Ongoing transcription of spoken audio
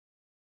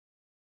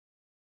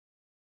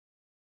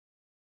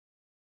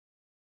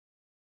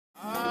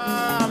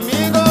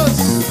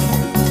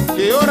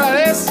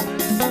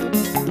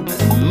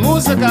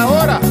música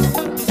ahora.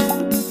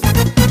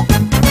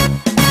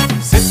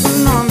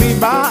 Sitting on the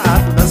bar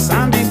at the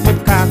Sandy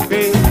Foot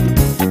Cafe,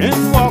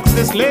 in walks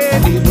this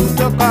lady who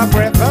took our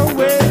breath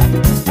away.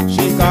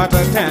 She got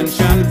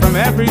attention from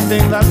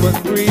everything that was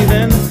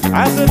breathing,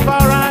 as if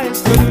our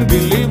eyes couldn't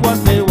believe what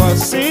they were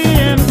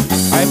seeing.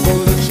 I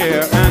pulled a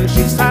chair and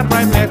she sat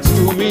right next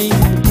to me.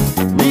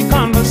 We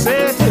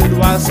conversated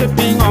while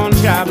sipping on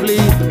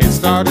Chablis. It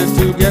started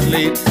to get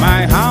late,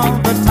 my how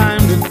the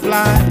time did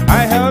fly.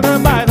 I held her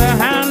by the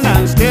hand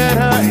and stared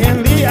her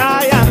in the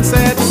eye and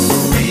said,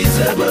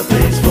 reserve a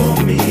place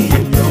for me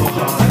in your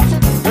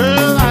heart.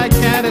 girl, I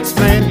can't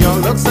explain, your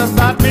looks have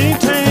got me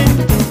trained.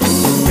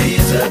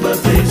 Reserve a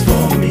place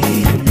for me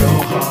in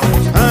your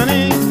heart.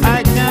 Honey,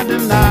 I can't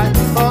deny,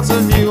 thoughts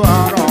of you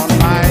are all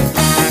mine.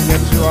 Can't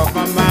get you off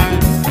my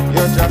mind,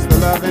 you're just the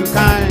loving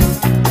kind.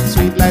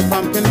 Sweet like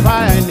pumpkin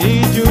pie, I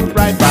need you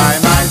right by